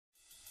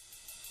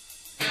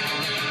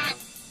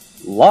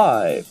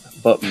live,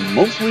 but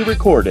mostly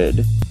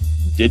recorded,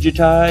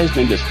 digitized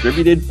and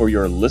distributed for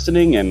your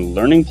listening and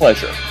learning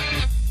pleasure.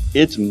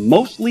 It's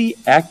Mostly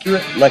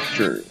Accurate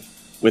Lectures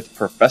with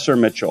Professor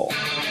Mitchell,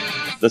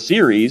 the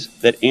series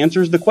that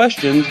answers the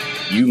questions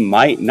you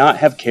might not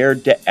have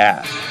cared to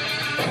ask.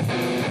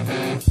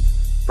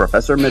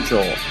 Professor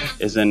Mitchell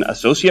is an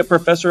associate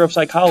professor of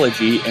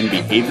psychology and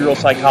behavioral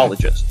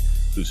psychologist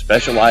who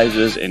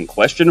specializes in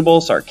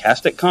questionable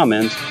sarcastic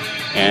comments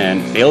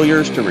and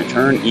failures to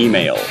return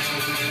emails.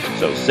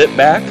 So sit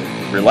back,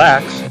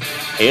 relax,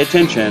 pay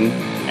attention,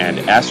 and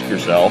ask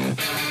yourself,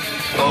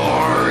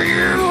 are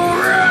you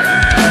ready?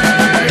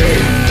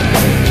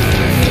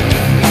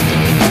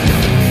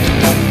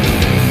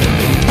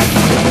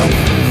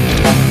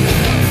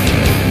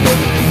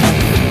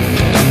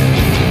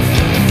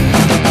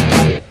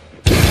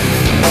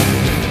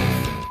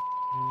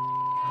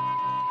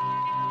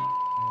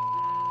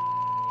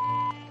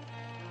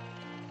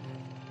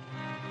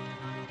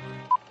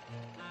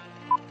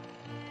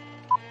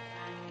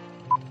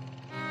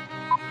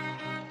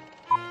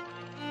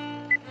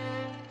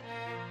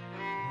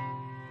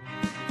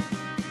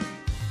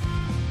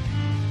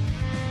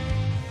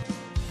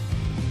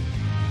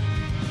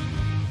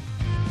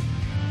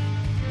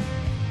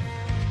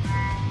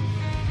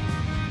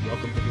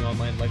 Welcome to the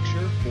online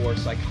lecture for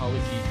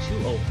Psychology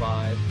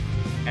 205,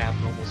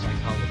 Abnormal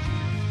Psychology.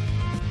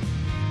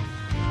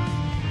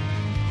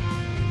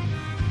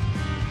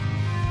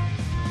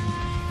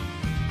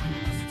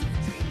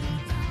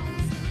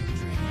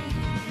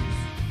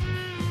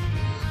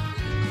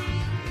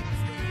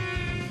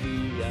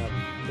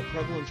 The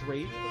prevalence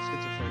rate of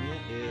schizophrenia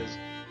is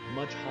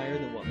much higher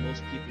than what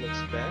most people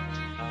expect,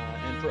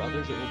 and for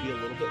others it will be a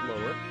little bit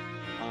lower.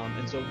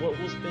 And so what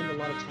we'll spend a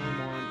lot of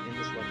time on in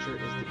this lecture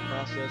is the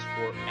process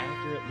for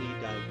accurately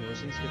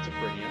diagnosing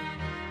schizophrenia,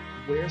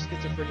 where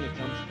schizophrenia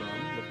comes from,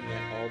 looking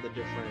at all the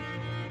different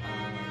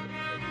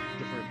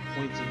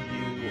points of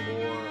view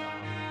or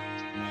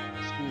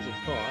schools of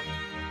thought.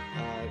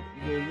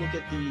 We'll look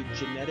at the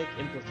genetic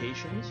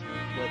implications,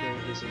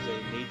 whether this is a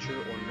nature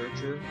or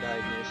nurture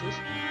diagnosis.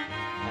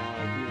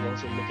 We will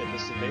also look at the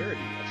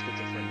severity of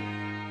schizophrenia.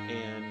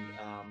 And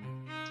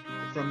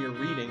from your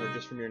reading or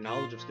just from your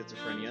knowledge of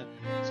schizophrenia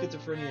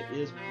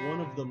is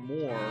one of the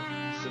more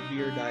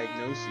severe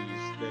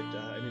diagnoses that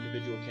an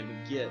individual can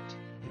get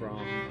from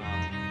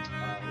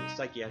a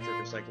psychiatric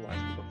or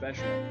psychological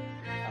professional.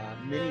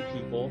 Many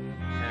people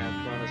have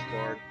gone as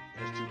far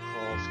as to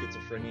call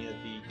schizophrenia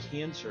the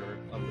cancer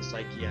of the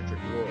psychiatric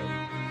world.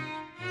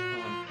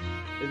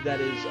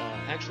 That is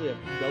actually a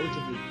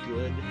relatively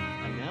good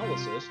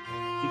analysis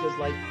because,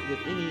 like with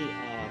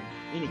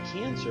any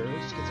cancer,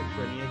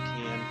 schizophrenia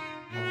can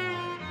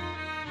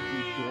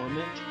be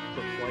dormant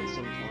for quite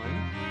some time.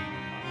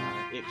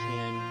 It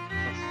can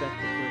affect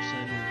the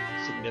person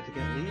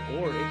significantly,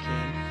 or it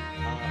can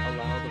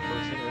allow the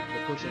person, or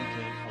the person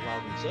can allow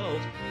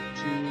themselves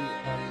to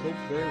cope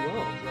very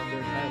well throughout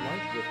their entire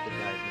life with the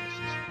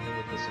diagnosis and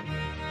with the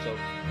symptoms. So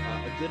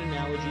a good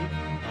analogy,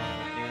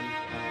 and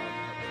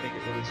I think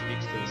it really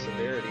speaks to the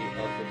severity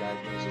of the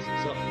diagnosis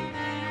itself.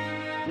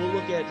 We'll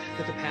look at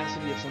the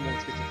capacity of someone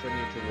with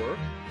schizophrenia to work,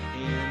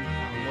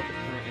 and what the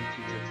current and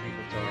future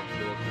treatments are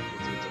for people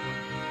with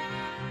schizophrenia.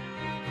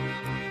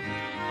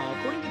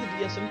 According to the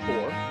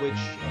DSM-IV,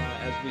 which,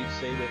 as we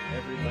say with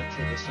every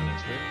lecture this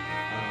semester,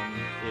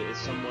 is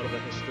somewhat of a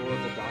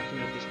historical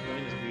document at this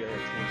point as we are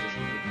in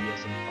transition to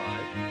DSM-V.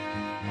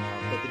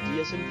 But the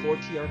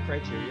DSM-IV-TR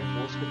criteria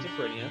for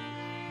schizophrenia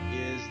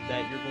is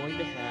that you're going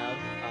to have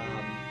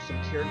some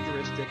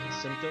characteristic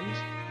symptoms,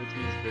 which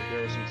means that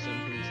there are some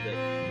symptoms that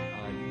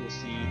you will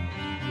see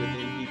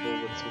within people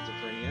with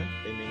schizophrenia.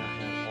 They may not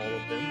have all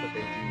of them, but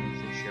they do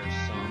usually share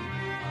some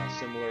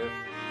similar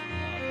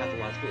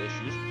pathological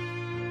issues.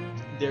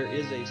 There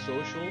is a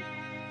social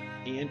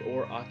and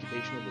or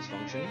occupational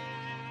dysfunction.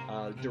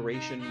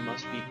 Duration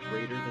must be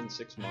greater than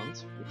 6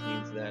 months, which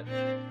means that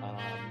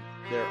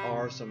there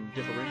are some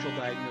differential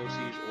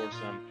diagnoses or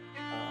some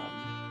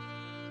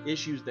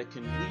issues that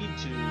can lead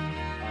to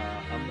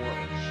a more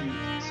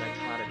acute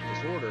psychotic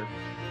disorder,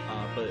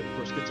 but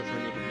for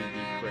schizophrenia to be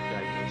the correct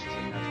diagnosis,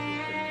 it has to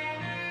have been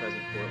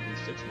present for at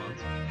least 6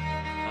 months.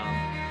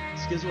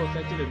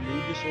 Schizoaffective and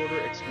mood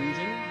disorder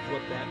exclusion,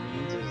 what that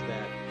means is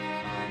that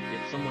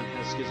if someone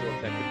has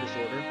schizoaffective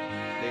disorder,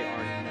 they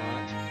are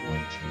not going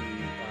to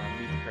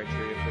meet the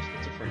criteria for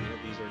schizophrenia.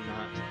 These are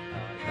not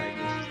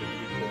diagnoses that can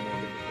be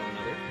comorbid with one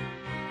another.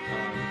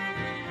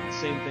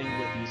 Same thing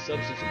with the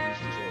substance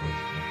abuse disorders.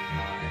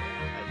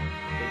 I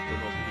think for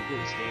most people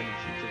it stands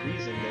to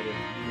reason that if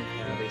you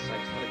have a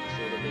psychotic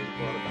disorder that is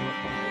brought about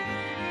by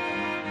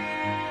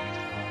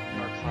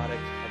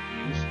narcotic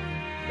abuse,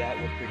 that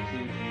would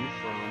preclude you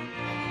from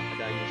a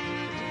diagnosis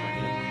of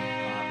schizophrenia.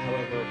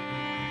 However,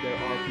 there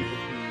are people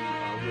who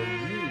will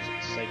use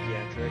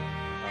psychiatric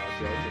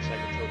drugs or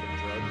psychotropic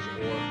drugs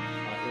or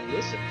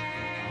illicit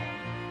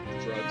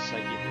drugs,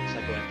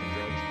 psychoactive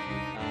drugs,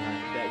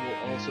 that will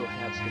also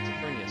have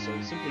schizophrenia. So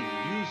simply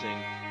using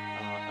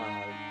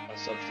a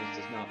substance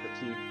does not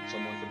preclude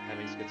someone from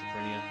having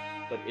schizophrenia,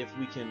 but if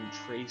we can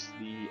trace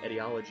the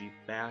etiology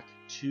back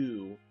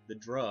to the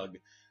drug,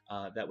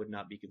 that would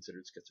not be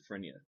considered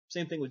schizophrenia.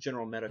 Same thing with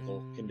general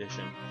medical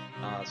condition.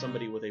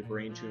 Somebody with a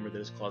brain tumor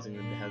that is causing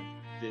them to have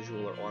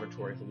visual or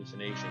auditory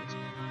hallucinations,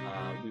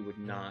 we would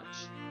not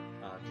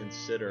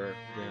consider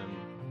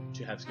them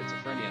to have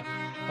schizophrenia.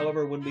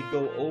 However, when we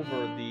go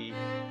over the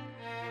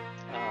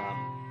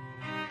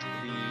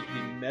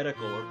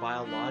medical or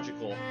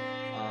biological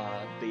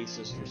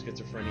basis for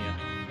schizophrenia,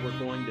 we're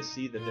going to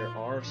see that there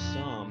are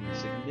some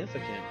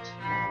significant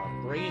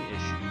brain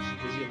issues,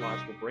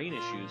 physiological brain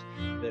issues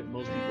that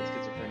most people with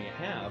schizophrenia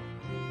have,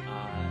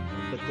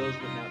 but those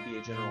would not be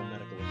a general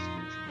medical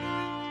exclusion.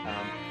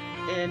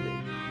 And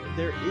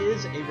there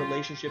is a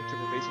relationship to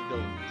pervasive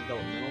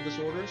developmental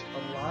disorders.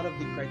 A lot of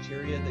the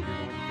criteria that you're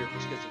going to hear for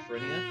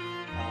schizophrenia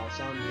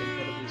sound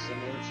incredibly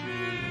similar to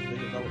the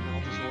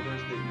developmental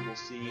disorders that you will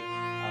see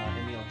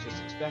in the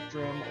autistic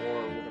spectrum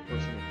or with a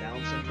person with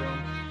Down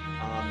syndrome.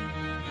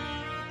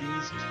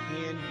 These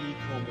can be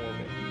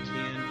comorbid. You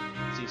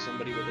can see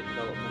somebody with a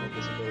developmental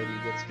disability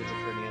with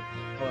schizophrenia.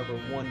 However,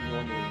 one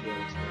normally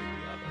will explain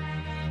the other.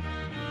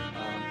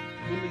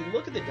 When we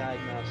look at the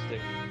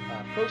diagnostic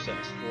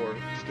process for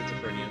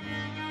schizophrenia,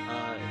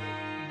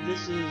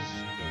 this is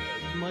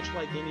much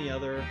like any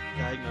other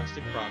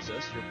diagnostic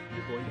process.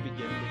 You're going to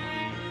begin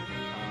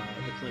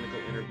with the clinical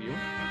interview.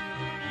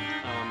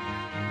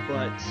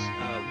 But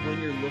when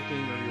you're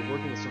looking or you're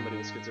working with somebody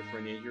with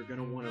schizophrenia, you're going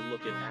to want to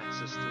look at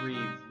axis 3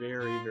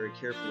 very, very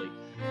carefully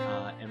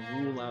and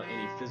rule out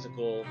any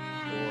physical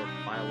or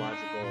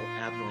biological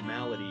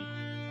abnormality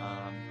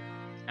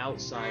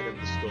outside of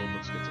the scope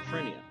of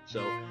schizophrenia.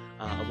 So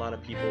a lot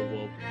of people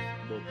will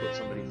put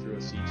somebody through a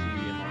CT,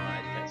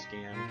 MRI, PET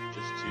scan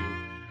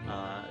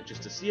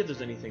just to see if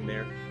there's anything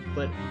there.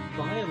 But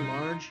by and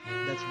large,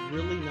 that's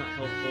really not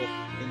helpful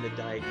in the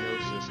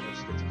diagnosis of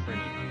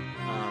schizophrenia.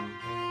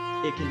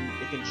 It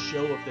can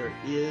show if there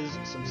is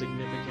some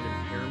significant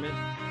impairment,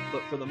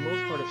 but for the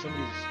most part, if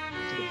somebody's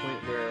to the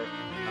point where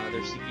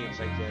they're seeking a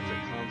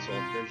psychiatric consult,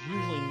 there's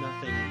usually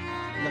nothing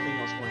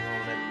else going on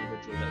with that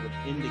individual that would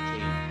indicate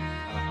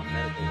a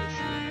medical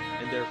issue.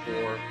 And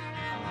therefore,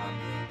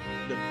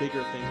 the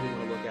bigger things we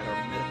want to look at are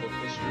medical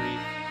history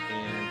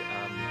and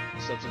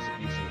substance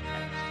abuse in the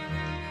past.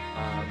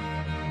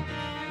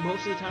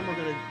 Most of the time, we're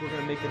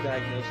gonna make the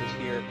diagnosis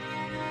here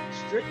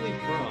strictly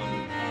from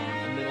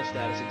a mental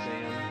status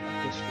exam,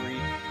 history,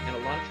 and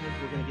a lot of times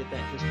we're going to get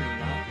that history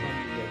not from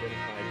the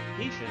identified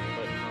patient,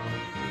 but from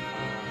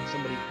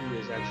somebody who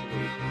is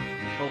actually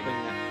helping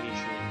that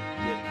patient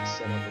get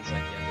set up a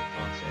psychiatric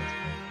consult.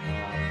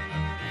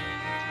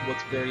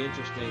 What's very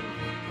interesting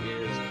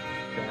is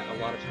that a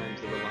lot of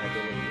times the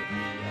reliability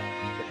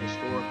of the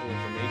historical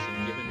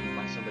information given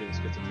by somebody with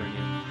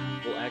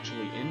schizophrenia will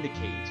actually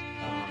indicate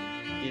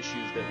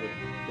issues that would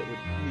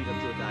lead up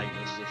to a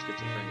diagnosis of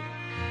schizophrenia.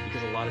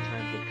 Because a lot of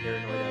times with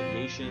paranoid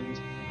ideations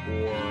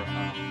or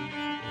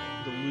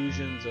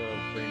delusions of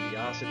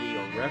grandiosity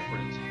or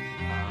reference,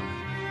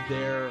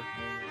 their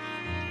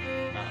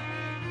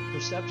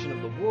perception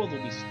of the world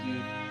will be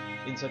skewed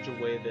in such a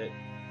way that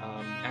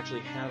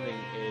actually having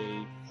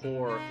a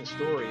poor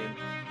historian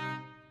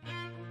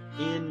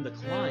in the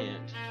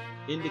client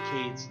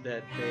indicates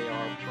that they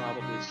are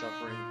probably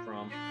suffering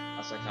from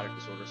a psychotic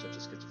disorder such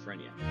as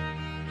schizophrenia.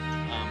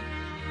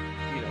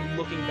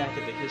 Looking back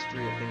at the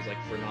history of things like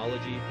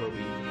phrenology, where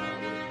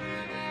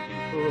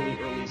the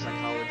early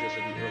psychologists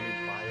or the early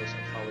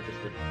biopsychologists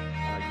would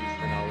use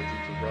phrenology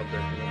to rub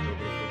their hands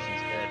over a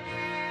person's head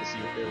to see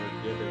if there were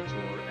divots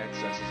or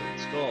excesses of the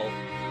skull,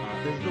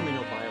 there's really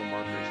no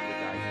biomarkers for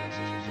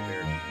diagnosis or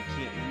severity. You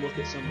can't look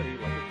at somebody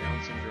like with Down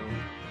syndrome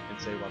and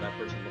say, well, that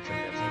person looks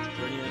like they have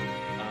schizophrenia,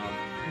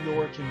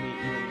 nor can we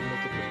even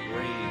look at the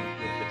brain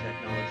with the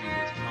technology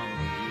that's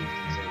commonly used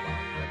and say, wow,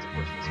 that's a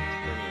person with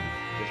schizophrenia.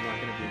 There's not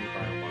going to be any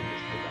biomarkers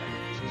for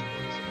diagnosis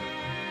or severity.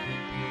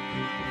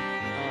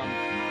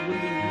 When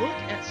we look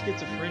at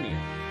schizophrenia,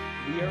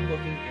 we are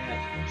looking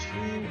at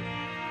two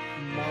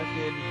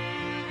marked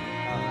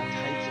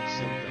types of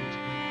symptoms.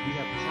 We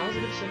have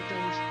positive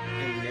symptoms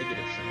and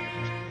negative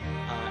symptoms.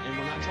 And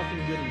we're not talking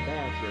good and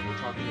bad here.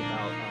 We're talking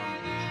about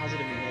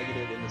positive and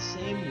negative in the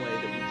same way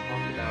that we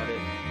talked about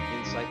it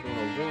in Psych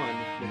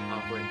 101 with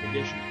operant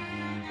conditioning.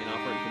 In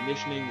operant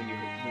conditioning, when you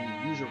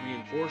use a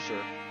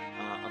reinforcer,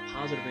 a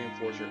positive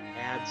reinforcer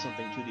adds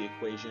something to the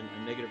equation,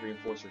 a negative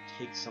reinforcer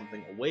takes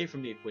something away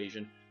from the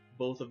equation.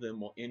 Both of them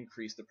will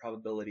increase the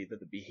probability that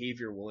the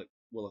behavior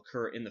will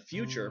occur in the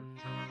future.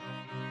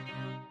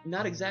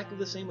 Not exactly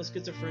the same with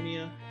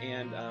schizophrenia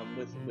and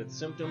with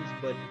symptoms,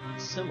 but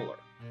similar.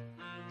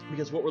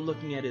 Because what we're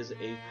looking at is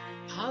a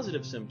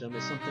positive symptom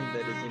is something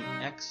that is in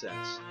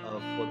excess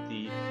of what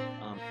the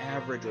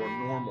average or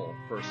normal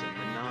person,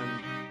 the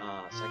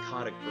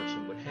non-psychotic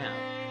person would have.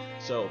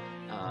 So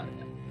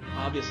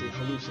obviously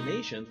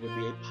hallucinations would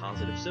be a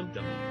positive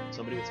symptom.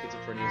 Somebody with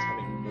schizophrenia is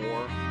having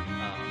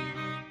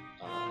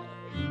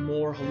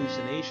more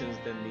hallucinations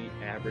than the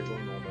average or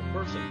normal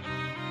person.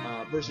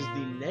 Versus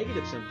the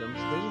negative symptoms,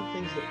 those are the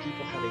things that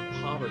people have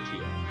a poverty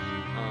of.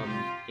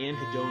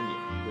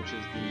 Anhedonia, which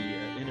is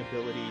the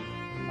inability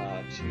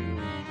to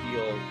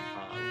feel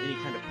any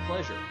kind of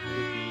pleasure,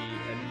 would be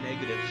a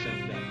negative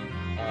symptom.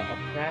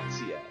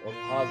 Apraxia or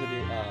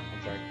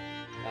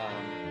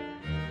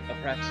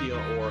apraxia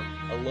or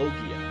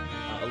alogia.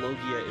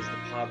 Alogia is the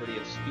poverty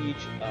of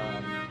speech.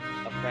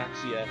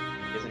 Apraxia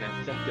is an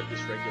affective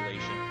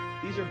dysregulation.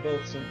 These are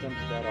both symptoms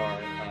that are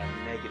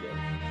negative.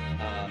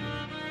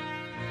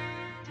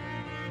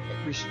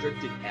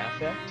 Restricted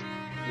affect,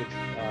 which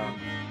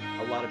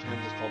a lot of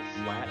times is called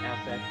flat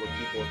affect, where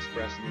people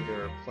express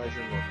neither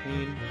pleasure nor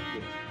pain,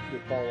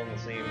 would fall on the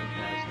same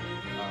as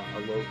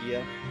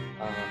alogia.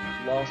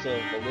 Loss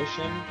of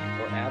volition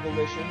or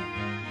avolition,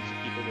 these are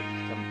people that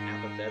become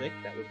apathetic,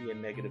 that would be a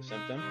negative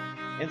symptom.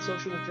 And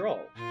social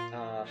withdrawal.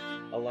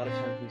 A lot of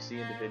times we see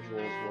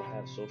individuals will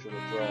have social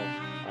withdrawal,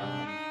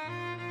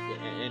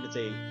 and it's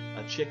a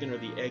chicken or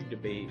the egg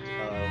debate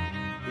of,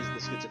 is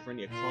the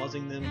schizophrenia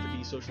causing them to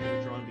be socially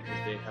withdrawn because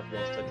they have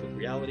lost touch with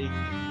reality,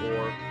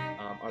 or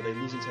are they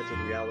losing touch with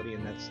reality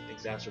and that's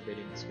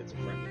exacerbating the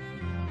schizophrenia?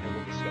 And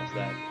we'll discuss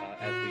that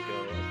as we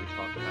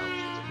talk about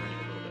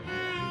schizophrenia a little bit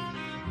more.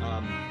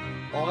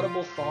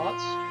 Audible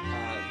thoughts,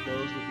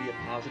 those would be a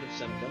positive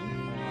symptom.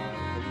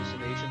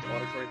 Hallucinations,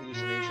 auditory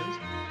hallucinations,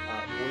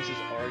 voices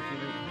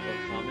arguing or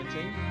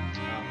commenting,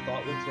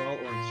 thought withdrawal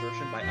or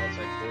insertion by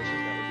outside forces,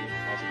 that would be a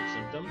positive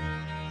symptom.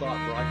 Thought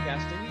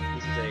broadcasting,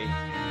 this is a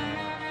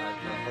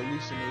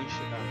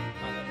hallucination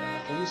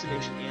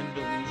and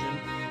delusion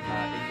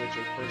in which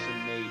a person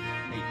may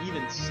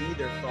even see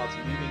their thoughts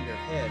leaving their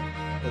head,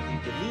 but the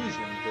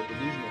delusional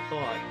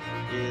thought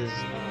is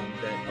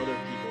that other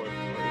people are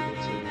able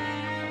to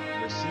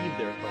receive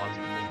their thoughts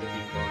because they're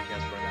being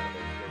broadcast right out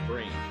of their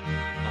brain.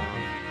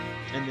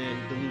 And then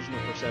delusional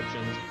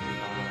perceptions,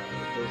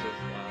 those are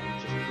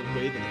just the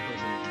way that the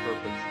person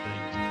interprets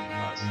things.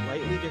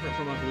 Slightly different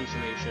from a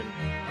hallucination,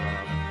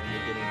 and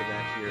we'll get into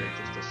that here in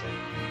just a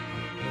second.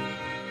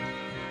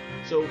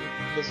 So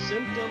the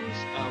symptoms,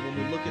 when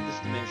we look at this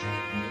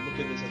dimensionally, when we look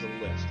at this as a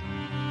list,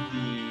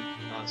 the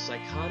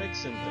psychotic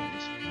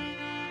symptoms,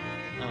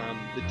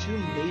 the two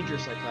major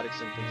psychotic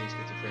symptoms in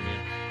schizophrenia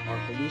are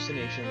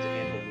hallucinations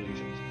and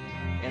delusions.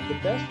 And the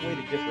best way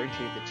to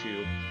differentiate the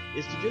two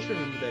is to just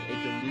remember that a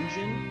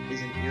delusion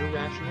is an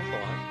irrational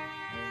thought,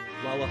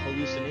 while a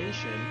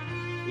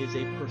hallucination is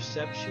a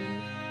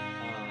perception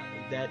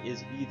that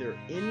is either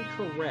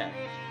incorrect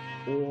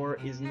or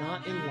is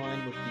not in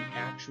line with the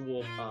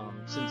actual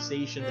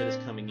sensation that is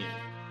coming in.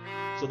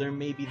 So there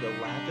may be the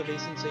lack of a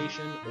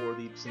sensation, or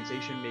the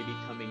sensation may be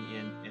coming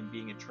in and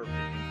being interpreted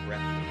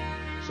incorrectly.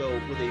 So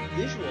with a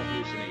visual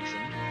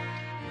hallucination,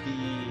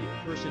 the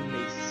person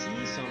may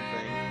see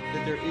something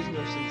that there is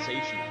no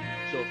sensation in.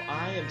 So if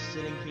I am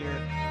sitting here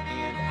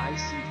and I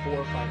see 4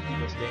 or 5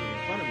 people standing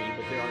in front of me,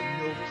 but there are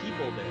no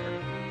people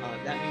there,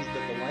 that means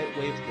that the light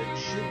waves that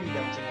should be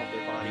bouncing off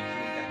their body,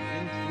 coming back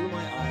in through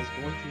my eyes,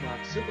 going through my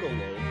occipital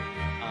lobe,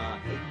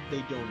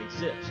 they don't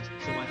exist.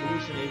 So my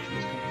hallucination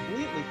is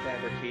completely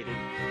fabricated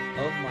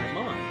of my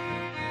mind.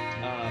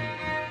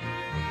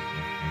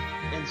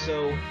 And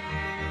so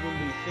when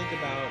we think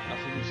about a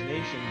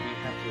hallucination, we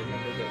have to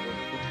remember that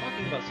we're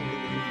talking about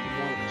something that can be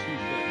one of two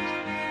things.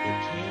 It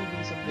can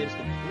be something that is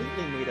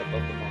completely made up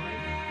of the mind,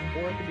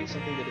 or it can be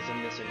something that is a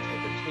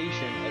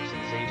misinterpretation of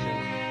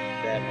sensations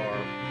that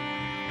are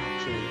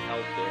actually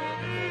out there,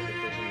 and the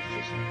person is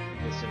just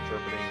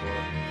misinterpreting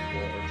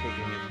or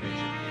taking the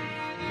information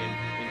in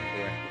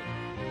incorrectly.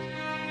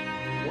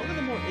 One of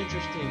the more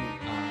interesting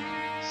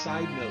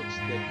side notes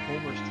that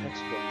Homer's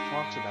textbook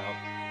talks about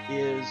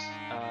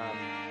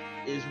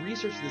is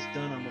research that's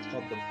done on what's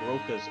called the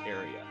Broca's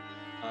area.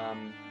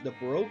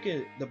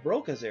 The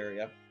Broca's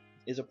area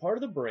is a part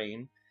of the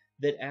brain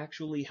that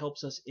actually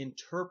helps us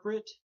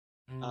interpret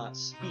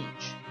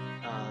speech,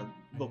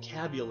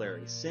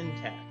 vocabulary,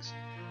 syntax.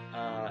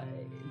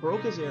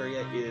 Broca's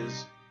area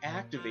is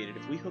activated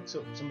if we hook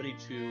somebody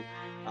to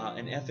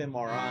an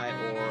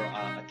fMRI or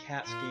a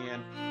CAT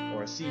scan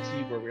or a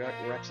CT where we're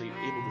actually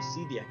able to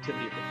see the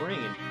activity of the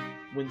brain.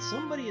 When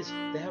somebody is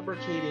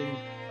fabricating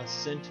a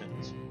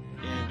sentence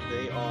and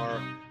they are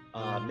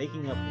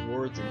making up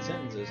words and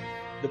sentences,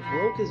 the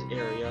Broca's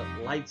area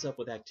lights up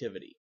with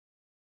activity.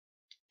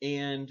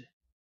 And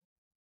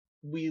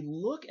we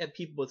look at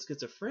people with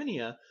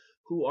schizophrenia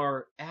who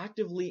are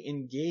actively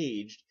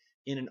engaged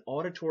in an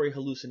auditory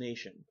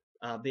hallucination.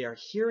 They are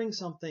hearing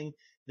something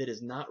that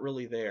is not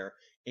really there.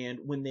 And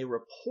when they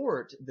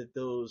report that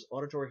those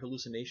auditory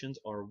hallucinations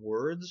are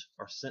words,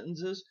 are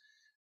sentences,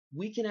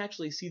 we can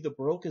actually see the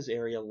Broca's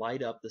area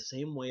light up the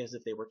same way as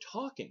if they were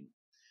talking.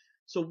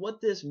 So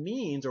what this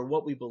means, or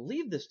what we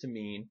believe this to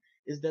mean,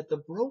 is that the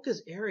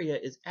Broca's area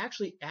is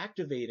actually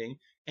activating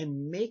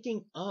and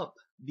making up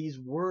these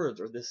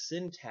words or this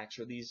syntax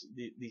or these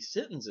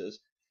sentences,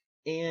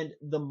 and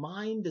the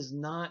mind is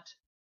not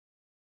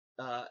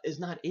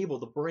able,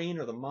 the brain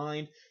or the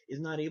mind is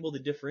not able to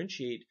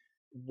differentiate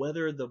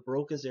whether the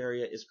Broca's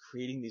area is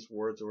creating these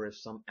words or if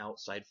some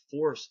outside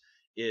force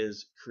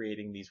is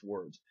creating these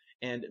words.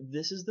 And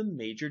this is the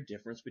major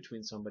difference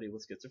between somebody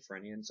with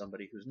schizophrenia and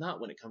somebody who's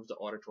not when it comes to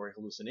auditory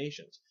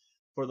hallucinations.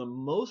 For the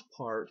most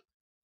part,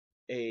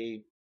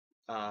 a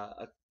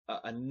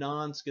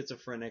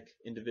non-schizophrenic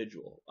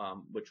individual,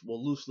 which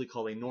we'll loosely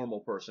call a normal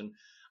person,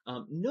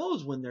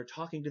 knows when they're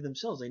talking to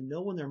themselves. They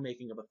know when they're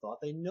making up a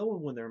thought. They know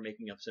when they're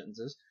making up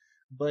sentences.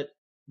 But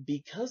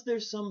because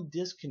there's some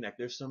disconnect,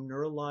 there's some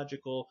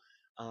neurological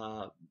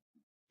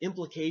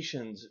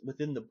implications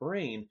within the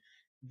brain,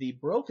 the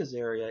Broca's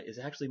area is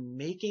actually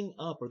making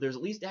up, or there's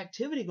at least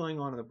activity going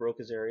on in the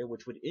Broca's area,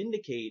 which would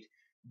indicate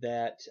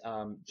that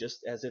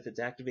just as if it's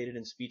activated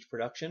in speech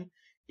production,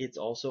 it's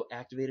also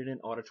activated in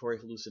auditory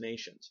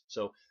hallucinations.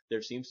 So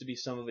there seems to be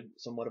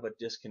somewhat of a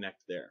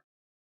disconnect there.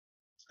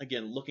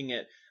 Again, looking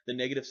at the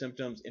negative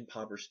symptoms: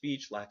 impoverished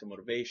speech, lack of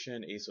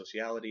motivation,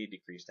 asociality,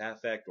 decreased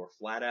affect, or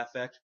flat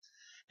affect.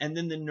 And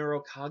then the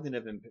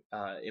neurocognitive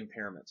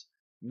impairments: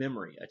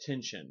 memory,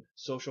 attention,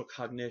 social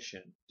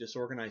cognition,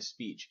 disorganized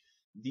speech.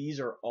 These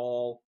are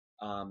all,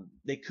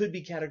 they could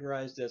be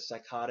categorized as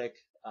psychotic,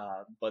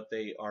 but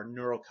they are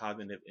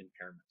neurocognitive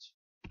impairments.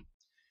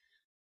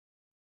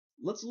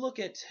 Let's look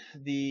at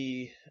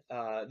the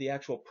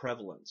actual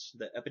prevalence,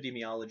 the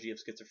epidemiology of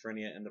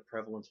schizophrenia and the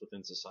prevalence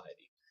within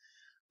society.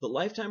 The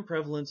lifetime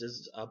prevalence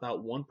is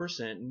about 1%,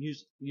 and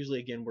usually,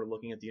 again, we're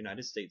looking at the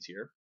United States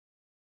here.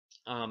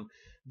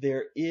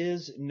 There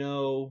is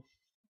no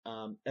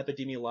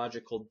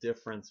epidemiological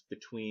difference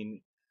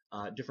between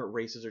different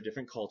races or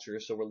different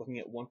cultures, so we're looking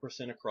at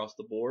 1% across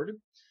the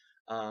board.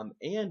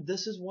 And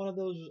this is one of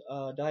those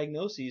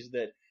diagnoses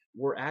that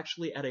we're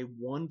actually at a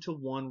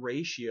 1-to-1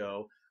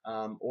 ratio,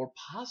 or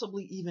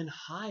possibly even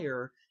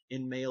higher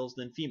in males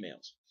than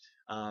females.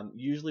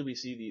 Usually we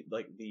see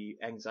the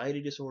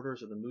anxiety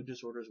disorders or the mood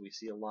disorders, we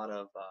see a lot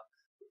of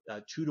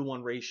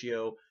 2-to-1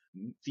 ratio,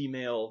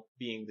 female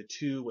being the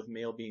 2 with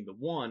male being the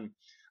 1.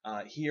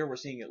 Here we're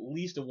seeing at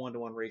least a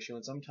 1-to-1 ratio,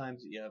 and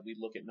sometimes we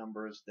look at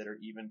numbers that are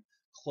even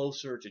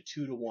closer to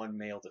 2-to-1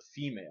 male to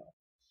female.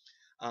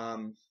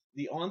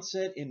 The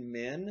onset in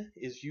men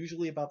is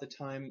usually about the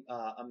time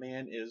a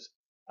man is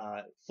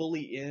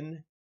fully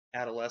in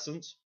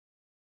adolescence.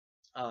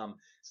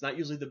 It's not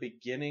usually the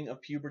beginning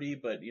of puberty,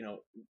 but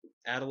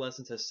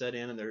adolescence has set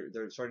in and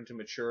they're starting to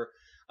mature.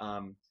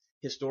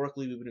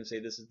 Historically, we would say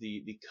this is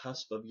the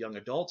cusp of young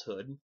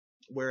adulthood,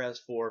 whereas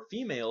for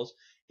females,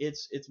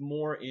 it's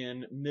more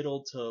in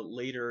middle to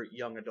later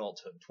young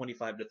adulthood,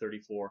 25 to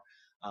 34.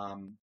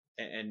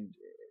 And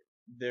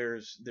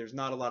there's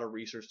not a lot of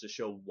research to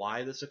show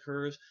why this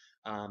occurs.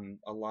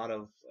 A lot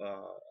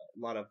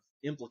of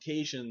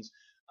implications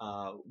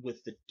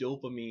with the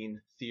dopamine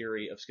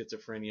theory of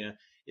schizophrenia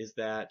is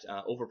that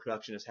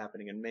overproduction is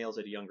happening in males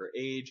at a younger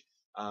age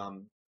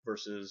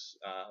versus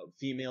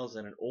females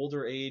at an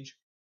older age,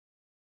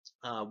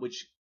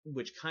 which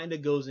kind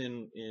of goes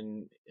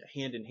in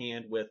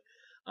hand with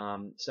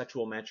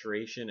sexual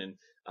maturation and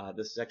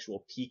the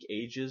sexual peak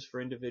ages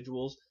for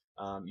individuals.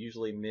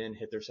 Usually men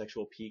hit their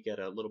sexual peak at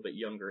a little bit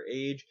younger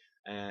age,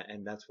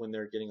 and that's when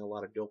they're getting a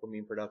lot of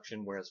dopamine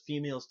production, whereas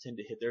females tend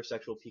to hit their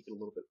sexual peak at a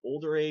little bit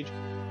older age.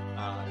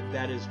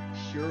 That is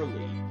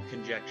purely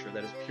conjecture.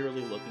 That is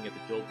purely looking at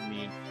the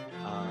dopamine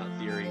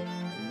theory,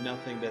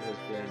 nothing that has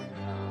been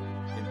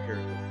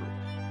empirically proven.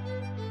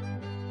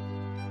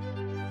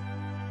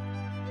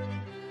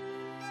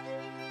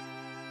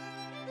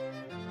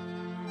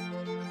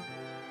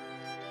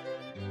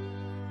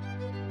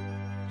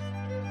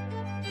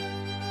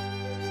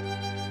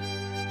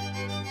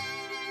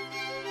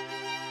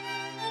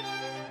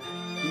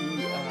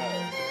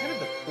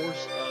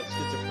 Course of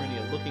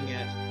schizophrenia, looking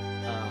at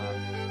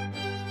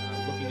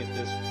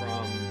this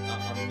from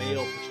a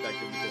male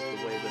perspective, because of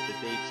the way that the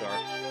dates are,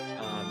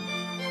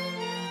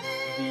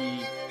 the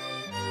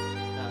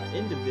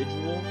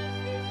individual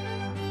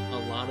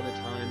a lot of the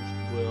times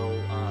will,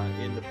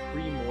 in the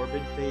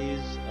pre-morbid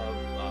phase of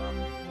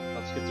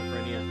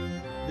schizophrenia,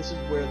 this is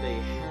where they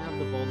have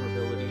the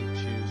vulnerability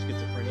to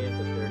schizophrenia,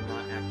 but they're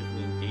not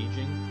actively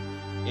engaging.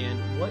 And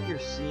what you're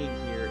seeing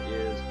here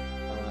is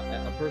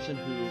a person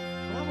who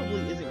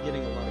probably isn't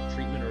getting a lot of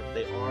treatment, or if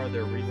they are,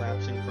 they're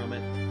relapsing from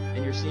it.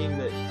 And you're seeing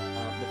that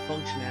the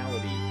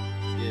functionality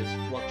is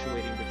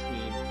fluctuating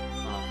between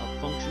a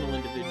functional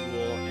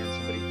individual and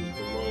somebody who's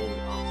below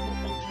optimal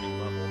functioning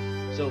level.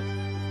 So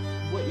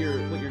what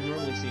you're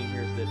normally seeing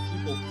here is that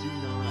people do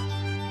not,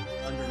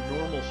 under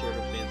normal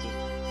circumstances,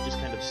 just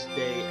kind of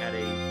stay at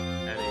a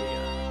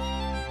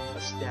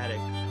static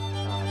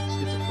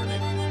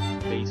schizophrenic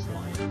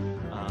baseline.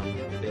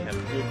 They have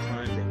good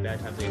times, they have bad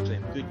times, they actually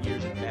have good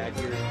years and bad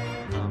years.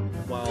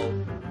 While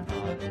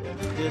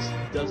this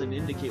doesn't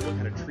indicate what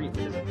kind of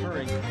treatment is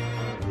occurring,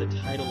 the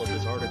title of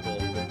this article,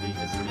 is the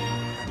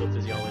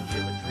Pathophysiology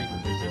of a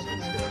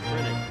Treatment-Resistant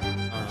Schizophrenic,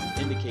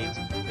 indicates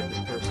that this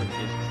person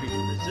is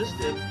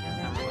treatment-resistant.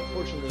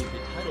 Unfortunately,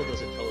 the title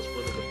doesn't tell us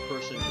whether the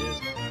person is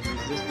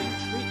resisting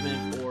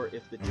treatment or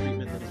if the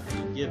treatment that is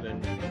being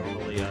given,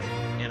 normally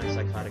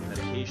antipsychotic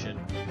medication,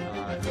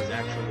 is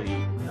actually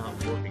not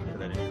working for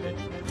that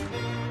individual.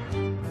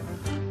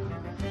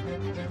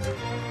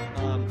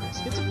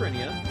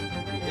 Schizophrenia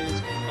is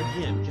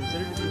again,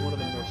 considered to be one of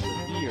the more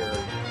severe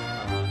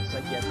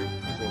psychiatric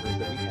disorders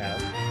that we have.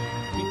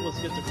 People with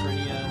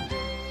schizophrenia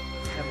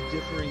have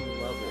differing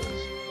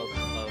levels of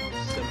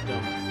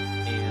symptoms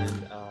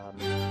and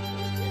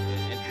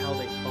how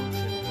they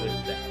function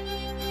with that.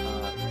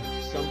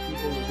 Some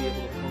people will be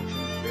able to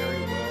function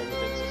very well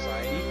within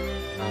society.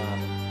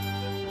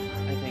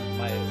 I think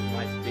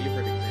my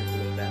favorite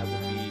example of that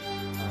would be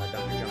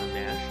Dr. John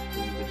Nash,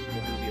 who the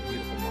movie A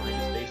Beautiful Mind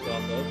is based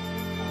off of.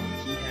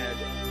 He had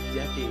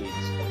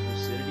decades of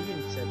lucidity,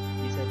 and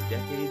he's had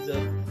decades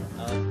of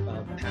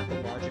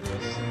pathological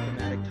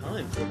symptomatic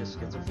times where his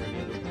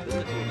schizophrenia was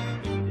debilitating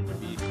and he needed to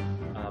be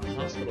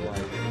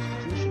hospitalized or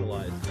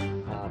institutionalized.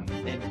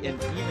 And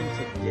even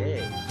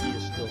today, he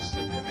is still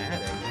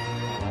symptomatic,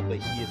 but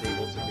he is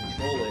able to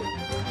control it.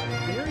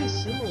 Very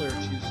similar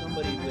to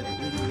somebody with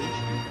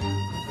ADHD,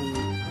 who,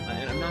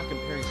 and I'm not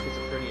comparing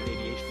schizophrenia and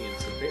ADHD in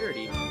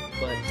severity,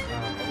 but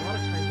a lot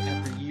of times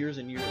after years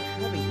and years of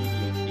having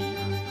ADHD,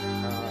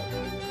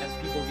 as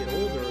people get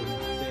older,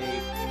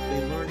 they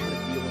learn how to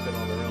deal with it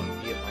on their own,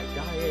 be it by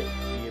diet,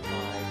 be it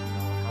by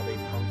how they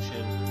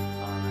function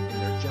in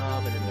their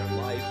job and in their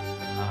life,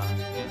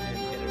 and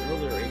at an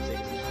earlier age they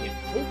just can't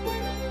cope with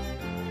it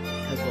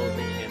as well as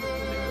they can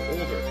when they're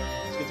older.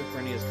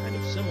 Schizophrenia is kind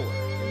of similar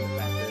in the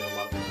fact that a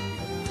lot of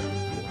people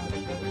deal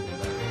with it as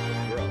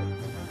they grow.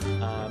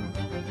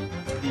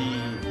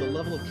 The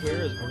level of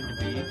care is going to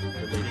be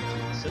related to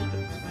the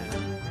symptoms, and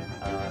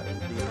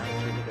the amount of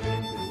treatment that an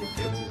individual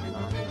gets is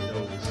not no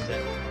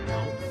set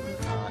amount.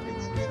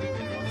 It's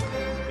dependent on what the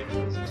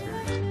individual is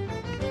experiencing.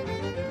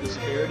 The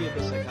severity of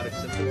the psychotic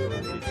symptoms are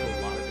related to a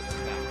lot of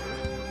different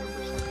factors.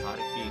 Remember,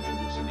 psychotic being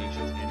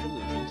hallucinations and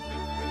delusions.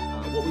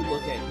 What we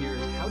look at here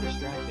is how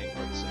distracting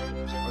are the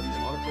symptoms. Are these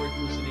auditory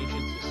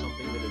hallucinations just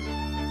something that is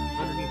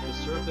underneath the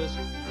surface,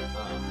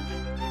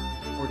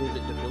 or is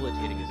it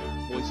debilitating? Is it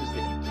voices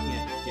that you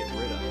can't get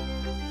rid of?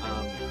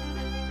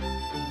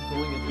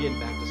 Going again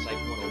back to Psych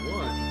 101,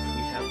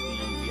 we have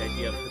the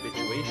idea of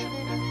habituation.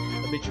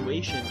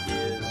 Habituation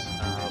is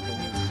when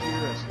you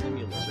hear a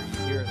stimulus or you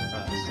hear a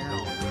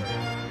sound or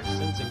you're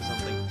sensing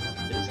something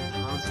that is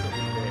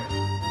constantly there,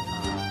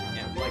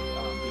 and like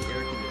the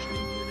air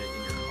conditioning unit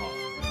in your car.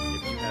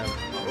 If you have,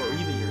 or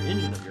even your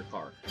engine of your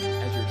car,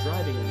 as you're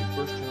driving, when you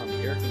first turn on the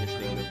air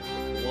conditioning, the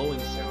blowing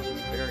sound is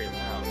very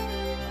loud.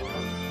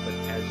 But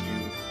as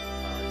you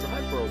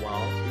drive for a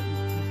while, you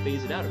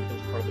phase it out. It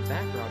becomes part of the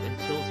background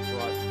until it's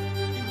brought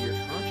into your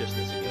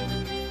consciousness again.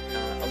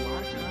 A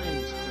lot of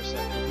times, for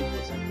people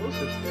with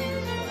psychosis,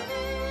 these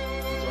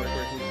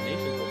auditory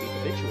hallucinations will be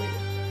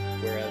habituated,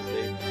 whereas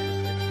it's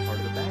part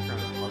of the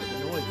background, it's part of the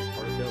noise, it's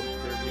part of their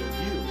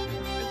view,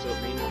 and so it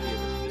may not be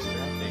as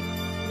distracting.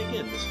 And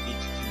again, this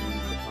speaks to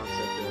the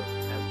concept of,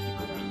 as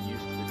people being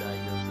used to the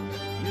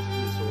diagnosis, used to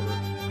the disorder,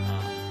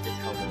 it's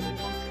how well they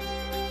function.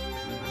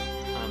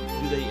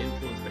 Do they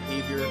influence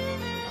behavior?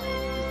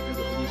 Do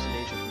the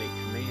hallucinations make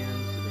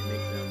commands? Do they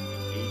make them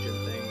engage in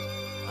things?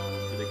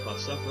 Do they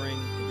cause suffering?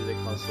 And do they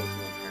cause social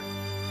impairment?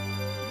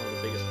 One of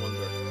the biggest ones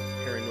are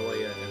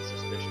paranoia and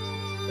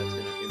suspiciousness. That's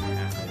going to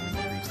impact and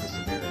increase the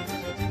severity of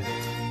symptoms.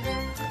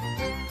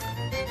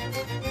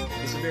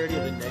 The severity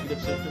of the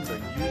negative symptoms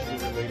are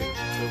usually related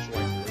to social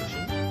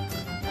isolation,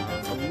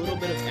 a little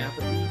bit of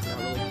apathy,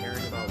 not really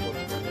caring about what's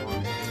going on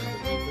with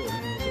other people or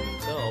even within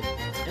themselves,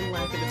 and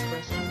lack of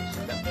expressiveness.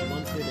 That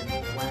blunted and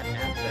flat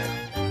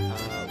affect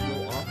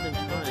will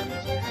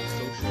oftentimes have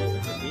social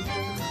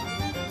implications.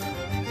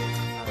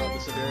 The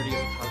severity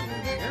of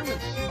cognitive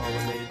impairments are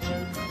related to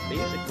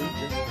basically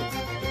just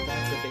the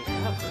fact that they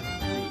have them.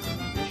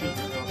 The issues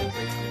with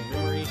concentration and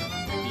memory,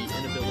 the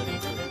inability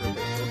to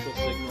interpret social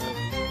signals,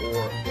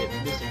 or the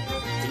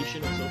misinterpretation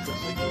of social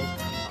signals.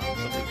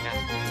 Somebody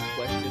asking you a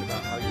question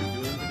about how you're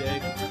doing today.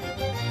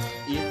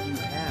 If you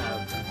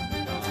have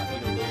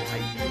those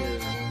ideas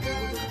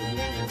or those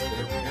delusions that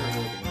are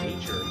paranoid in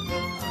nature,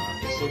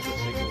 a social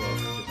signal of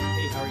just,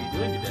 hey, how are you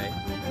doing today,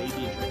 may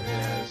be interpreted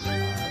as a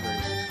very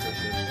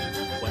suspicious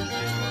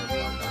question or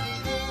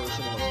too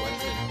personal a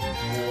question,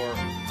 or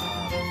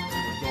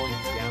going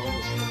down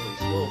the slippery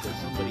slope where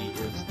somebody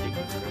is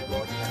thinking that they're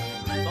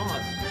broadcasting their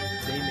thoughts.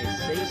 They may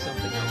say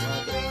something out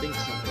loud but think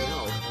something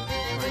else,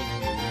 trying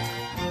to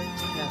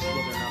test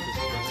whether or not this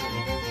person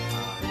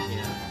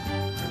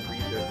can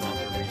read their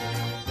thoughts or read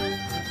them.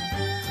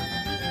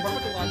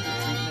 Pharmacological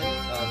treatment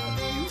of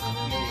acute,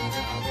 meaning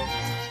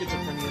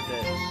schizophrenia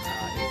that is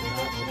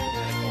not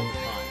symptomatic all the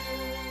time.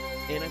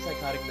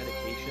 Antipsychotic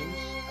medications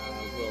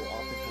will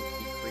oftentimes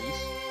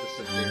decrease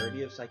the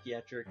severity of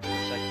psychiatric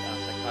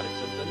psychotic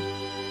symptoms.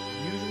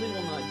 Usually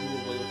will not do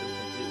away with them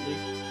completely,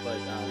 but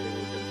they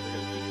will just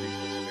decrease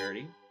the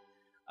severity.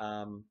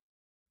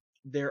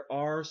 There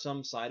are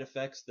some side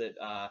effects that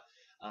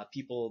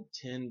people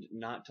tend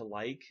not to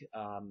like.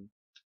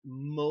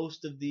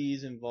 Most of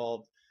these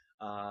involve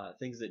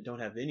things that don't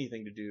have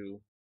anything to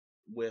do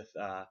with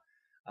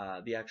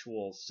the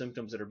actual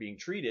symptoms that are being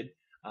treated.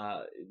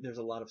 There's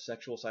a lot of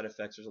sexual side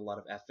effects. There's a lot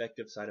of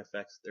affective side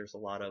effects. There's a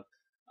lot of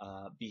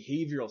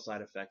behavioral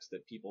side effects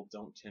that people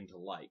don't tend to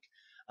like.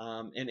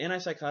 And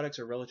antipsychotics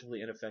are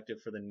relatively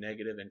ineffective for the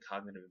negative and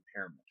cognitive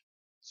impairment.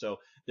 So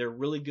they're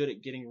really good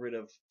at getting rid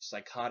of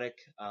psychotic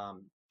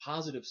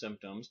positive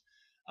symptoms,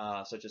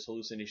 such as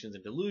hallucinations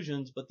and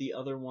delusions, but the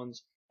other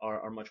ones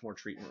are much more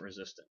treatment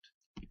resistant.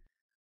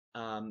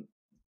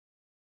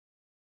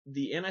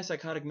 The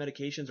antipsychotic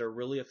medications are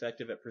really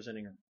effective at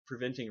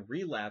preventing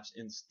relapse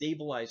in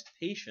stabilized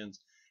patients.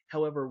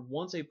 However,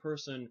 once the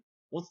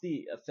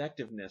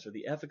effectiveness or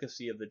the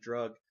efficacy of the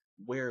drug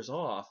wears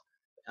off,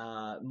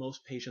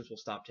 most patients will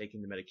stop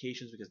taking the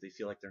medications because they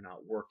feel like they're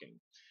not working.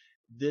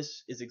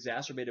 This is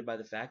exacerbated by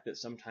the fact that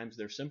sometimes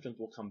their symptoms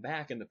will come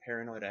back and the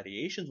paranoid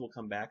ideations will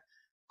come back,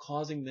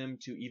 causing them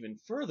to even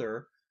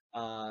further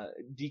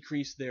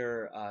decrease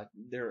their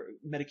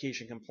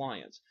medication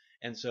compliance.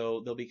 And so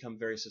they'll become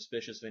very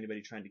suspicious of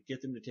anybody trying to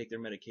get them to take their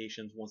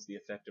medications once the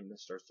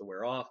effectiveness starts to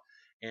wear off,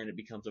 and it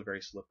becomes a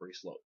very slippery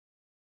slope.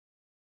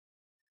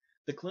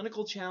 The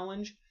clinical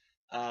challenge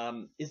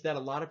is that a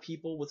lot of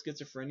people with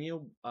schizophrenia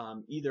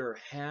either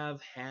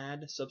have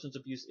had substance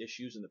abuse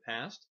issues in the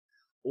past,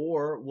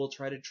 or will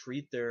try to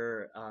treat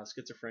their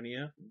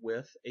schizophrenia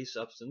with a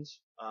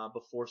substance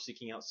before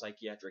seeking out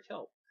psychiatric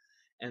help.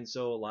 And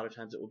so a lot of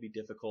times it will be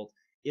difficult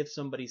if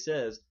somebody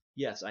says,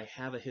 yes, I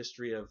have a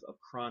history of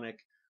chronic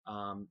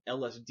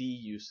LSD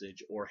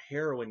usage or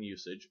heroin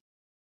usage.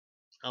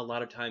 A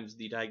lot of times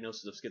the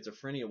diagnosis of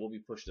schizophrenia will be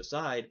pushed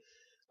aside,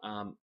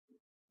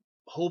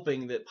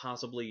 hoping that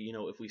possibly,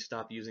 if we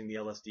stop using the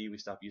LSD, we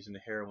stop using the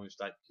heroin, we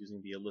stop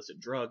using the illicit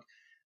drug,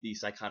 the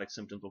psychotic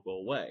symptoms will go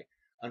away.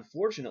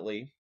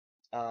 Unfortunately,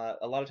 a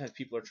lot of times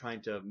people are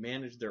trying to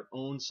manage their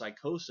own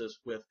psychosis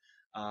with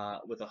a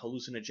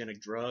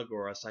hallucinogenic drug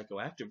or a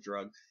psychoactive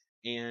drug,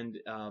 and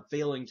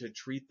failing to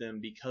treat them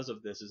because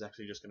of this is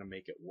actually just going to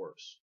make it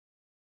worse.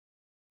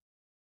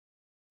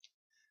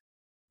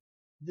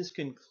 This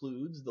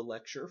concludes the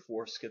lecture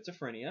for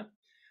schizophrenia.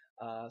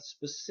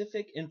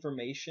 Specific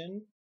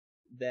information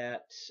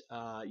that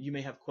you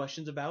may have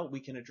questions about,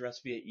 we can address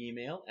via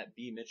email at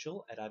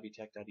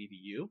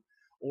bmitchell@ivtech.edu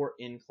or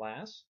in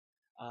class.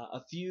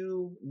 A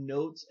few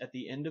notes at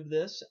the end of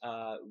this.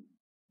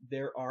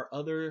 There are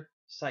other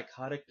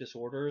psychotic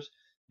disorders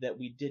that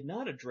we did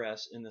not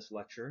address in this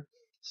lecture,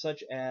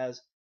 such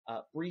as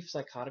brief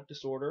psychotic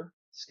disorder,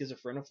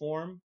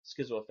 schizophreniform,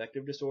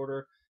 schizoaffective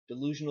disorder,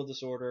 delusional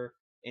disorder,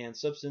 and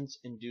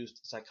substance-induced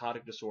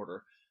psychotic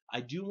disorder.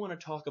 I do want to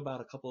talk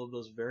about a couple of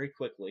those very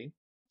quickly.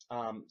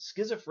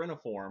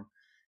 Schizophreniform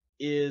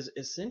is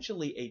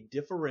essentially a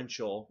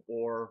differential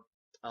or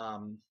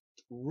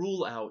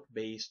rule-out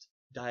based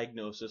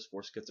diagnosis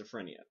for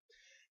schizophrenia.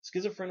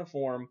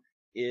 Schizophreniform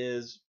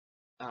is,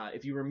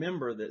 if you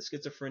remember that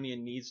schizophrenia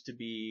needs to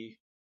be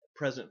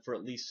present for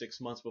at least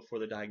 6 months before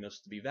the diagnosis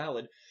to be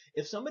valid,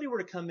 if somebody were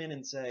to come in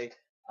and say,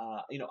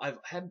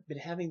 I've been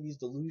having these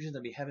delusions,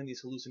 I've been having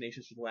these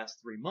hallucinations for the last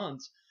 3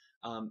 months,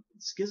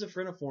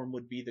 schizophreniform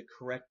would be the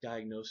correct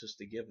diagnosis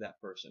to give that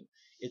person.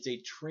 It's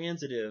a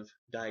transitive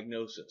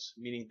diagnosis,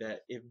 meaning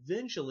that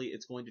eventually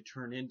it's going to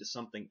turn into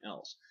something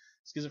else.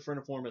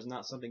 Schizophreniform is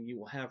not something you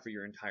will have for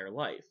your entire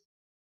life.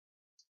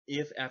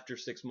 If after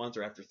 6 months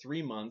or after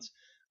 3 months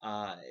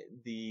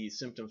the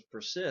symptoms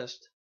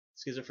persist,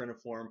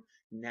 schizophreniform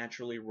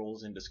naturally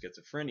rolls into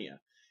schizophrenia.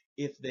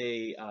 If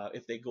they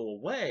go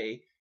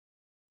away,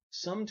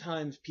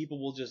 sometimes people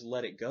will just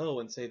let it go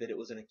and say that it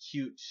was an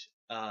acute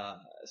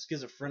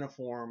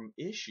schizophreniform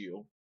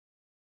issue.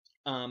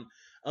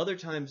 Other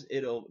times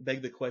it'll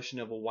beg the question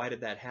of, well, why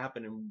did that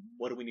happen and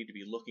what do we need to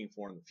be looking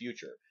for in the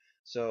future?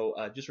 So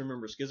just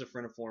remember,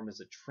 schizophreniform is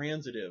a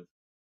transitive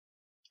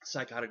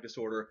psychotic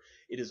disorder.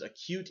 It is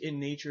acute in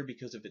nature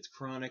because if it's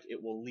chronic,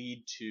 it will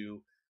lead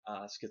to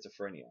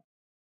schizophrenia.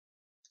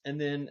 And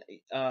then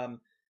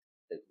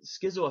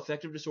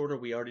schizoaffective disorder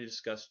we already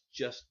discussed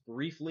just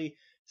briefly.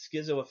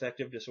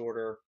 Schizoaffective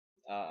disorder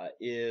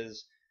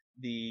is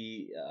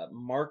the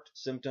marked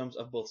symptoms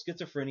of both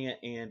schizophrenia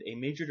and a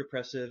major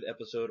depressive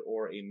episode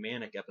or a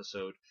manic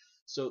episode.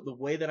 So the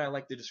way that I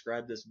like to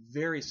describe this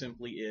very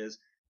simply is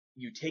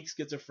you take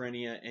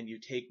schizophrenia and you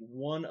take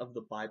one of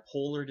the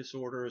bipolar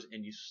disorders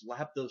and you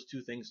slap those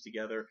two things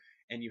together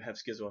and you have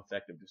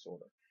schizoaffective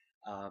disorder.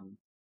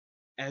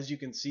 As you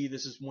can see,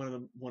 this is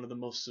one of the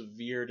most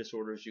severe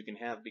disorders you can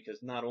have,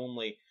 because not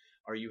only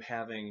are you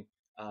having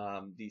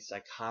the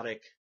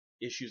psychotic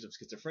issues of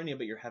schizophrenia,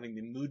 but you're having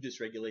the mood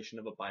dysregulation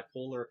of a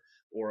bipolar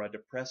or a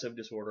depressive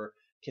disorder.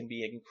 Can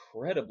be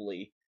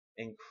incredibly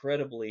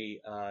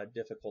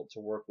difficult to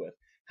work with.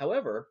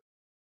 However,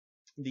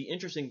 the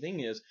interesting thing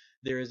is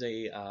there is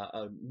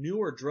a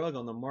newer drug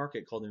on the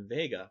market called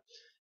Invega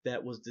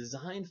that was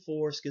designed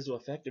for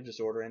schizoaffective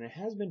disorder, and it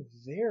has been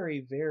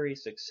very, very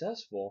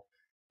successful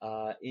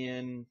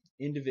in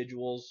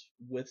individuals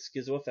with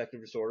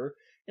schizoaffective disorder,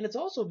 and it's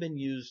also been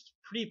used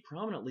pretty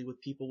prominently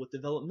with people with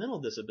developmental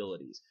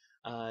disabilities,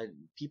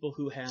 people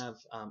who have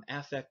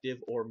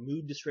affective or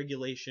mood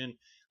dysregulation,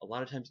 a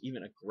lot of times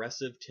even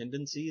aggressive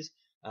tendencies.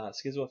 The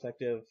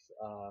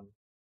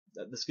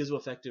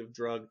schizoaffective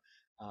drug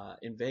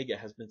Invega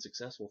has been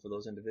successful for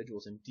those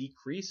individuals in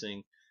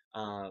decreasing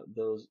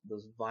those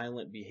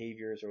violent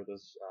behaviors or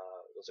those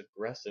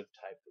aggressive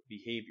type of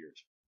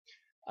behaviors.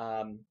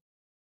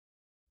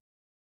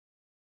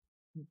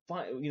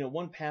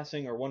 One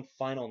passing or one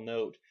final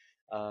note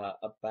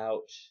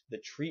about the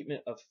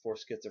treatment for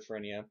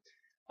schizophrenia.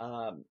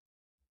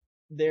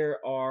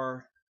 There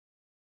are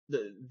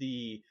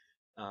the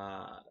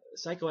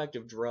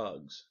psychoactive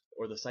drugs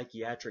or the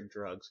psychiatric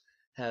drugs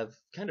have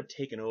kind of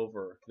taken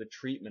over the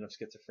treatment of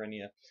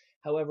schizophrenia.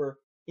 However,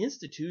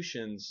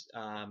 institutions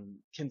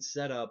can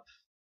set up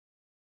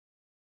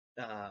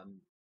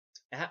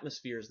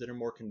atmospheres that are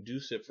more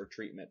conducive for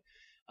treatment.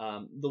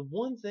 The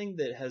one thing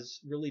that has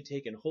really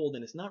taken hold,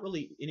 and it's not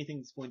really anything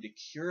that's going to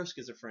cure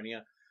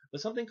schizophrenia,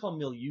 but something called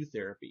milieu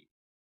therapy.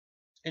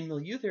 And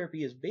milieu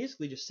therapy is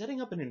basically just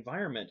setting up an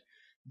environment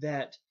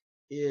that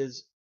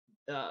is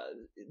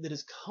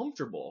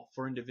comfortable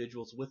for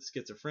individuals with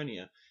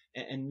schizophrenia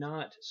and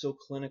not so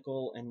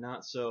clinical and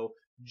not so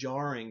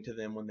jarring to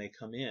them when they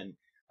come in.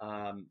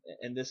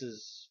 And this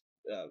is,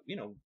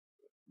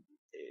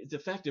 it's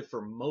effective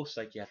for most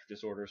psychiatric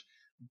disorders,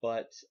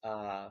 but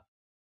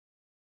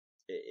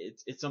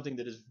it's something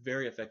that is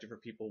very effective for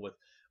people with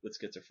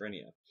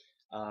schizophrenia.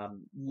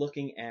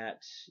 Looking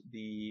at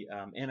the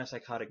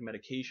antipsychotic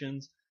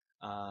medications,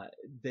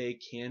 they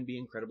can be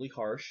incredibly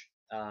harsh.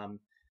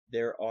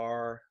 There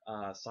are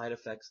side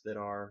effects that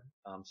are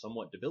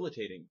somewhat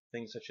debilitating,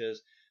 things such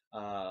as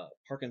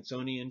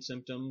Parkinsonian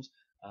symptoms,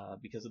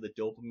 because of the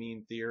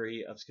dopamine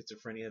theory of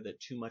schizophrenia, that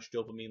too much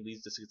dopamine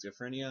leads to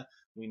schizophrenia.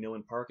 We know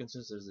in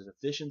Parkinson's there's a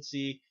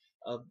deficiency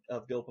of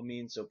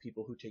dopamine, so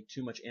people who take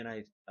too much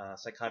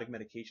antipsychotic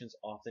medications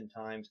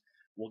oftentimes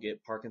will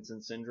get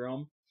Parkinson's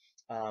syndrome.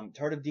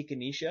 Tardive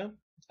dyskinesia,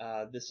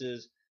 this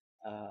is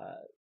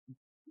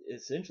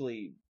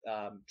essentially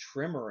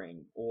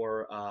tremoring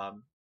or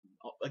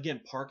again,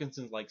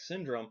 Parkinson's-like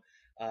syndrome,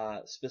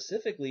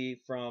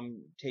 specifically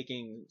from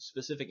taking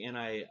specific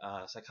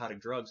antipsychotic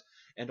drugs,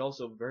 and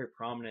also very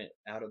prominent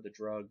out of the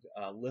drug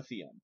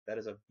lithium. That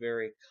is a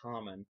very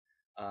common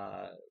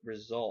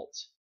result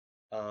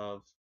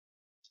of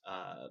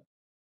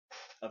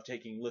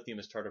taking lithium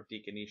as tardive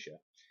dyskinesia.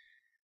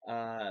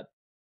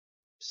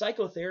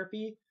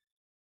 Psychotherapy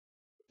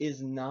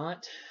is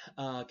not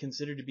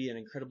considered to be an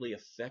incredibly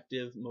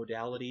effective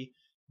modality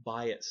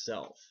by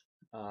itself.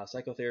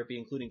 Psychotherapy,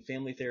 including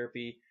family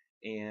therapy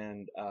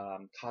and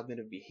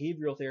cognitive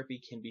behavioral therapy,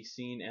 can be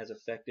seen as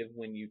effective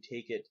when you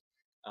take it,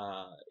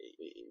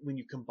 when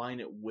you combine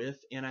it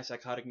with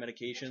antipsychotic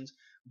medications.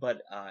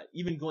 But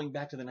even going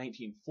back to the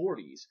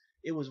 1940s,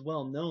 it was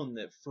well known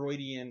that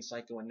Freudian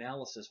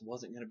psychoanalysis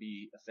wasn't going to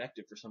be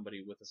effective for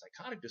somebody with a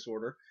psychotic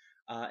disorder.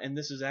 And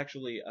this is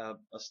actually a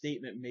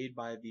statement made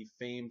by the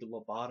famed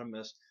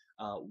lobotomist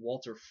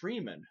Walter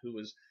Freeman, who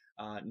was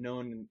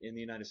known in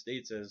the United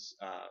States as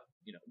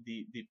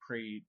the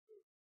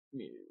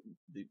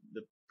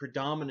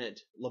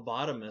predominant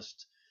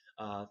lobotomist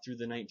through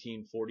the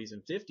 1940s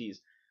and 50s.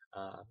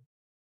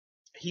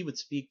 He would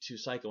speak to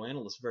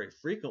psychoanalysts very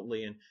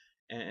frequently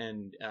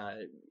and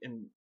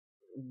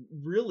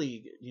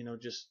really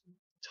just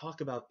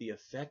talk about the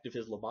effect of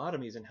his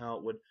lobotomies and how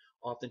it would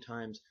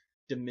oftentimes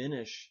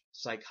diminish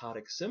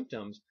psychotic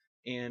symptoms,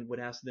 and would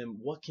ask them,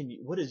 what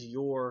does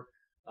your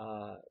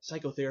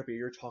psychotherapy or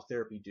your talk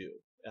therapy do?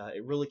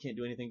 It really can't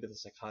do anything to the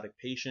psychotic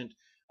patient.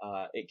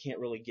 It can't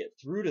really get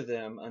through to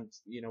them,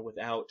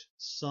 without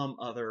some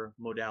other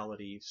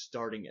modality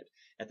starting it.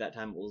 At that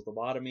time, it was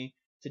lobotomy.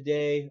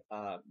 Today,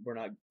 we're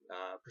not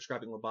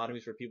prescribing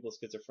lobotomies for people with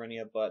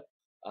schizophrenia, but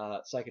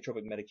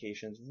psychotropic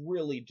medications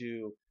really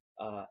do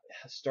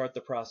start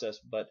the process.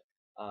 But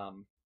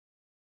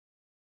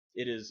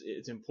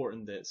it's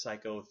important that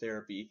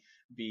psychotherapy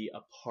be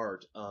a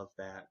part of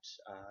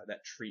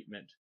that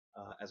treatment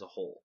as a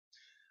whole.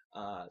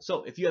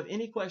 So if you have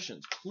any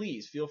questions,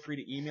 please feel free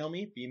to email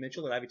me,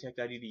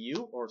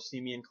 bmitchell@ivytech.edu, or see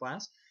me in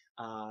class.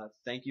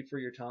 Thank you for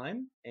your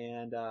time,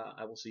 and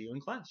I will see you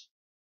in class.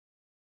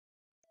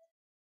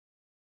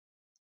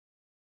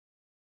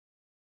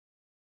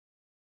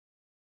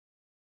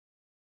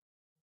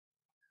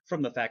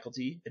 From the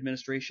faculty,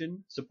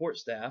 administration, support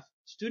staff,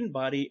 student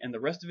body, and the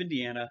rest of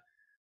Indiana,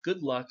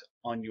 good luck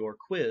on your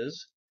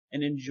quiz,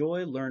 and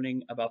enjoy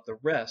learning about the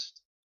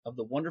rest of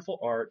the wonderful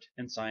art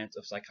and science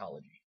of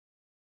psychology.